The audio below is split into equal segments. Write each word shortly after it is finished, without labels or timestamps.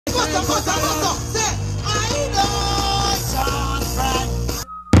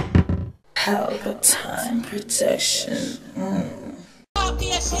Pelpa time protection. Don't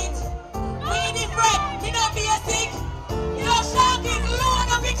be a shit. We different. Me not be a sick. You know, shark is low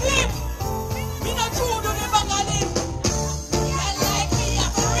on the cliff. Me not true to the bangalin. You like me,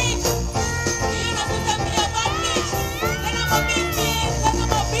 I'm rich. You know, to me, I'm a bitch. Then I'm a business. Then I'm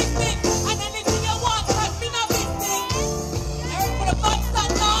a business. And anything you want, cause me not business. You ready for the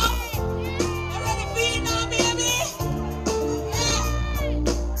Popcaan now? You ready for it now, baby? Yeah.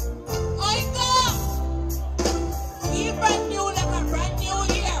 I go. We brand new like a brand new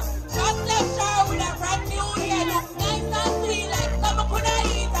year. Just left her with a brand new year. Look nice and sweet like some could I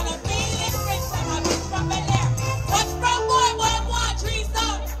eat. And I'm feeling rich like a bitch from Bel Air. What's from boy want three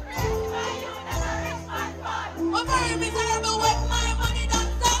songs? I'm very miserable with my money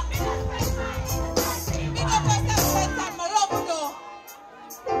done stop. Me no first and my love though.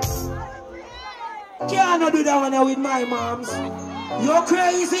 Can't do that one with my moms. You're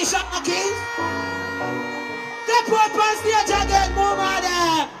crazy, shocking. Step up on stage again, mama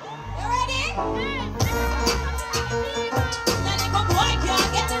there. You ready? Now the boy can't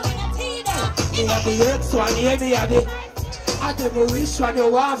get me in a tea there. Me have the X one, yeah, me have the. I don't know which one you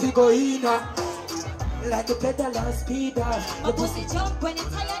want to go in. Like a pedal and speeder. My pussy jump when it's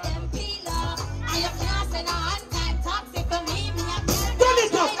tired and peel off. And you can't send a hand-time taxi for me. Me a Turn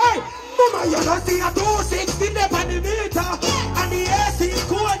it up, hey! Mama, you don't see a 260 up on the meter. And the AC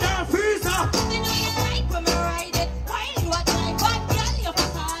cold and freezer. Me know you like when me ride it. While you a try, bad girl, you for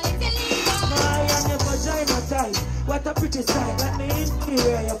call it illegal. My and your vagina tight. What a pretty sight. Let me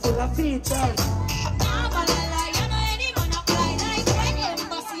interior, you're full of features. Nah, but I lie, you know any man apply like when you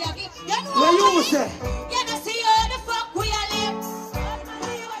must see a bit. You know What you how say? you know see how the fuck we a live.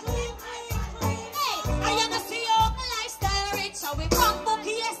 Hey, I you know see how my lifestyle rich. So we come book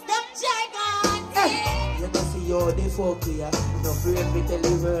yes, them gigantic. Hey, you don't see all the fuck here. No afraid me tell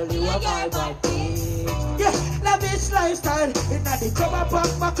you early what my bad thing. Yeah, lavish lifestyle. In the cover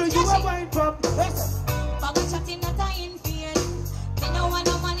pump, buckle you a wine pump. Yes. But we chatting not a infield. Me no want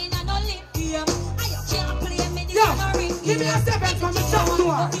no money, no lip game. And you can't play me this no ring. Give me a second for me talk to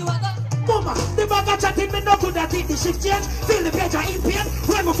her. Mama, the bag of chatting me no good at it. The shift change, feel the pleasure in pain.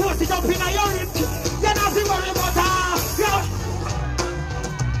 When we force it up in a urine. You don't see worry about her. Yeah.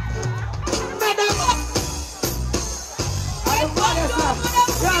 Madam.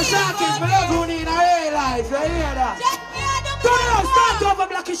 Yeah, Sharkies, me love you in a real life. You hear that? Turn it up, start over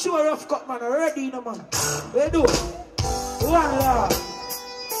black and show rough cut, man. Ready, no man. We do. One love.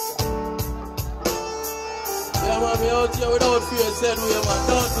 Yeah, man, me out here without fear, said we, man,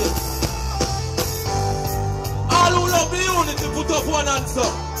 don't it? All who love the unity, put up one answer.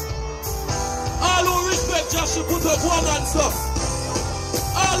 All who respect Jahshii, put up one answer.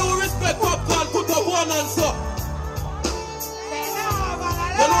 All who respect Popcaan, put up one answer.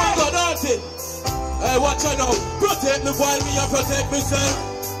 You know you got don't it? Hey, watch out now. Protect me, boy, me and protect myself.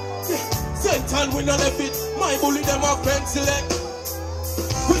 Satan, we no left it. My bully, them are pencil.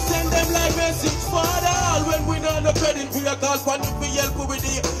 We send them like message for all. When we know no credit for your cause, but if we help with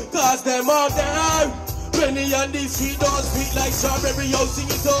it, cause them out there. Many on this street don't speak like strawberry, yo, sing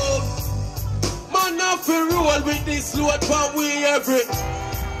it all. Man, not for roll with this load, but we every day.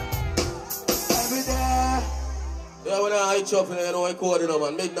 Yeah, when I high chopping, you know, I call it,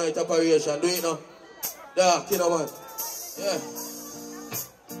 man. Midnight operation, do it now. Yeah, you know, man. Yeah.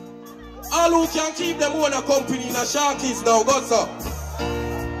 All who can keep them own a company in a Sharkies now, go so.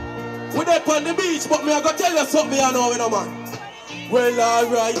 We there on the beach, but me I go tell you something I know, you know, man. Well,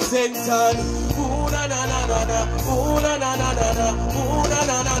 alright, Sentan. Ooh, na na na na na. Ooh, na na na na na. Ooh, na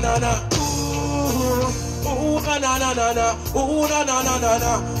na na na na. Ooh, na na na na na. Ooh, na na na na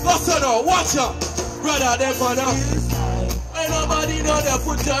na. Go so now, watch out. Brother, them for now. Ain't nobody know they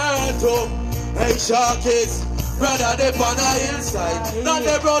put their to. Hey, Sharkies. Brother, they on the hillside. Not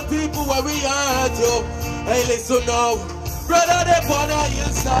the broad people where we are to. Hey, listen now. Brother, they on the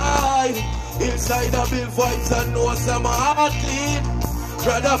hillside. Hillside, I build vibes and know some heart clean.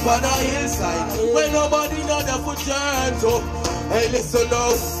 Brother, on the hillside. When nobody know they put their to. Hey, listen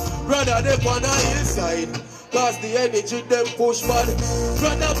now. Brother, they on the hillside. Cause the energy them push bad.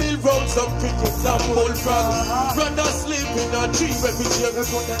 Brother build round some crickets and bullfrog. Brother sleep in a tree refugee.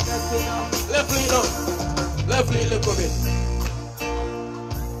 Left lean up. Left lean look a bit.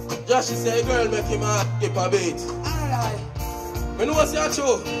 Jahshii say girl make him skip a bit. You know what's your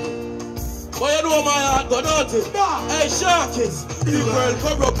true? But you know my heart go don't it? Hey Sharkies. The world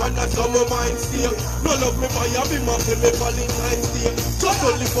corrupt and that's how my mind stay. None of me buy a bim up in me Valentine's Day. Just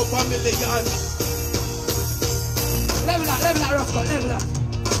only for $1 million. Level up, rough cut, level up.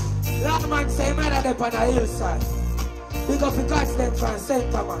 man say man are up on a hillside. Big up the gods them from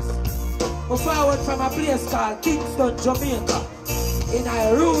St. Thomas. We forward from a place called Kingston, Jamaica, in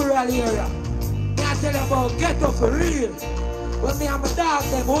a rural area. Me I tell you about ghetto for real. When me and my dog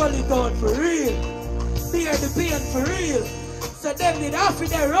them hold it down for real. Bear the pain for real. So them need half of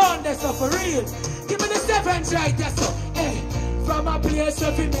their round there so for real. Give me the seventh right there so. Hey, from a place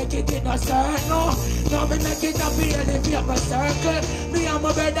where we make it in a circle. Now me make it a barely paper circle. Me and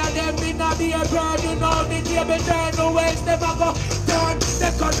my brother them in a beer burn. You know the table turn, the ways never go turn.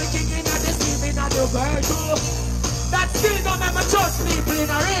 They call me king in the sea, in the world too. That still don't make me trust people in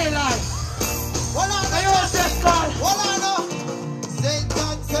a real life. Well, I know.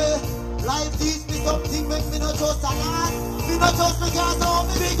 Satan say, life teach me something, make me not trust a man. Me not trust me cause now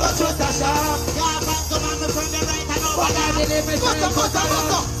me big up trust a sham. Yeah, man, come on, me friend, them right, I know. But I didn't even say trust a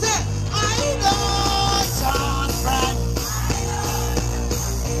man. Say, I know trust friend.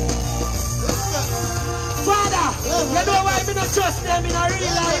 Father, you know why me not trust them in a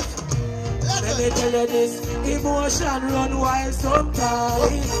real life? Let me tell you this, emotion run wild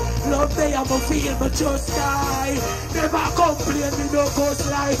sometimes. Love they have a feel but just die. Never complain me no ghost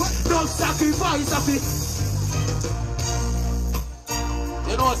life. No sacrifice of it.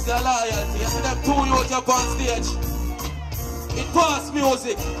 You know it's the loyalty. You see them two youths up on stage. It past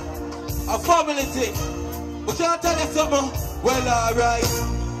music. A family thing. But can I tell you something? Well, alright.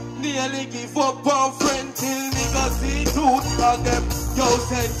 Nearly give up on friend till niggas see truth of them. Yo,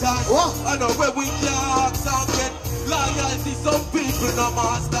 Satan, I know where we can't sound get loyalty. Some people no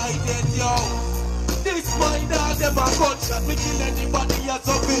master it, yo. This my dog, them a gunshot. We kill anybody as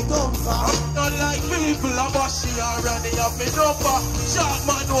a bit. I'm not like people, I'm a she already have me number. Sharp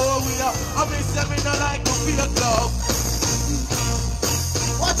man, oh, we are. I mean, say me not like to feel love.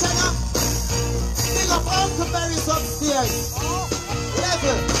 Watch out now. Big up Uncle Barry's upstairs.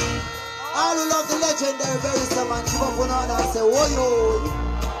 Level. All who love the legendary barrister man, keep up on and say, whoa yo.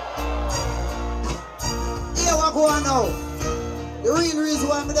 Here we go on now. The real reason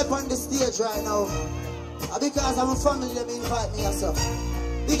why I'm up on the stage right now is because I'm a family that invite me as well.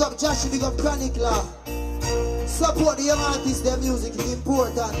 Big up Jahshii, big up Chronic Law. Support the young artists, their music is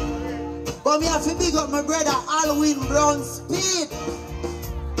important. But me have to big up my brother Alwyn Brown Speed.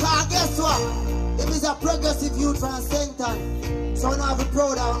 Cause guess what? If he's a progressive youth from St. So I have to be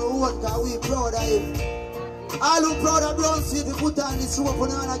proud of our own, because we proud of him. All who proud of Brown Street, we put on this rope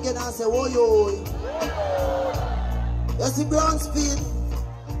on again and say, whoa yo. You see Brown Speed,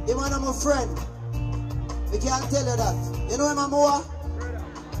 him and my friend. We can't tell you that. You know him and more?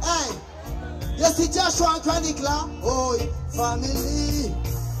 Hey, you see Joshua and Chronic Law? Oh, family.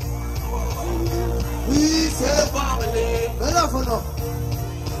 We say family. We love you now.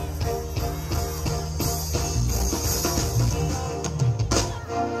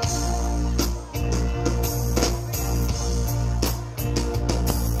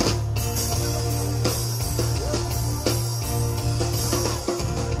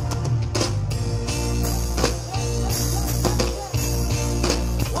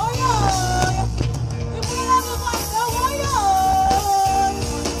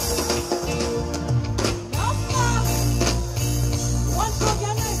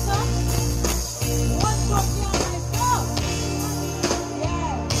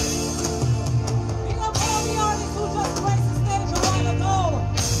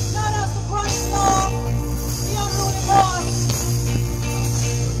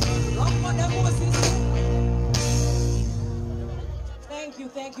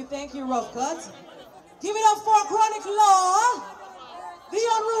 Thank you, Rough Cut. Give it up for Chronic Law, the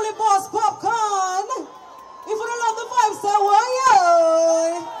unruly boss Popcaan. If you don't love the vibe, say why yo.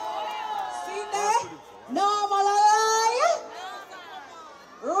 See there? Normal lie,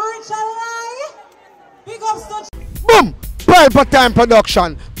 rich lie. Big up such. Boom! Pelpa Time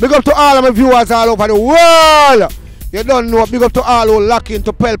Production. Big up to all of my viewers all over the world. You don't know. Big up to all who lock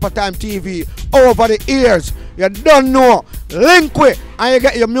into Pelpa Time TV over the years. You don't know. Link with and you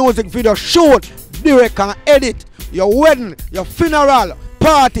get your music video shoot, direct and edit, your wedding, your funeral,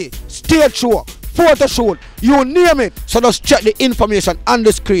 party, stage show, photo shoot, you name it. So just check the information on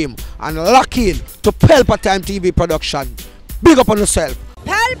the screen and lock in to Pelpa Time TV Production. Big up on yourself.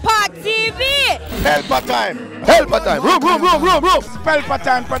 Pelpa TV! Pelpa Time! Pelpa Time! Room! Pelpa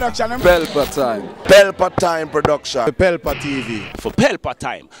Time Production! Pelpa Time! Pelpa Time Production! Pelpa TV! For Pelpa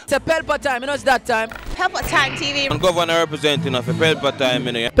Time! It's a Pelpa Time, you know it's that time? Pelpa Time TV! I'm governor representing of Pelpa Time,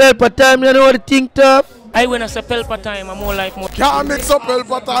 you know. Pelpa Time, you know what the thing tough? I when I say Pelpa time, I'm more like more. Can't mix up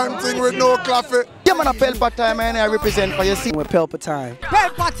Pelpa time thing with no coffee. Yeah, man, a Pelpa time, and I represent for you. See, with Pelpa time.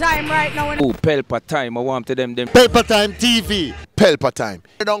 Pelpa time right now. Oh, Pelpa time. I want to them. Pelpa time TV. Pelpa time.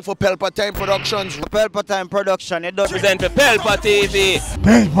 Down for Pelpa time productions. Pelpa time production. It does Present for Pelpa TV.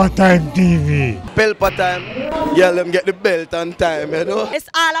 Pelpa time TV. Pelpa time. Yeah, let them get the belt on time, you know. It's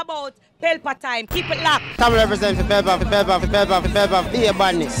all about Pelpa time. Keep it locked. Come represent for Pelpa, be a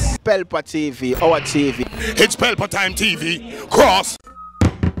badness. Pelpa TV, our TV. It's Pelpa time TV. Cross.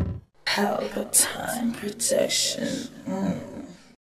 Pelpa time protection.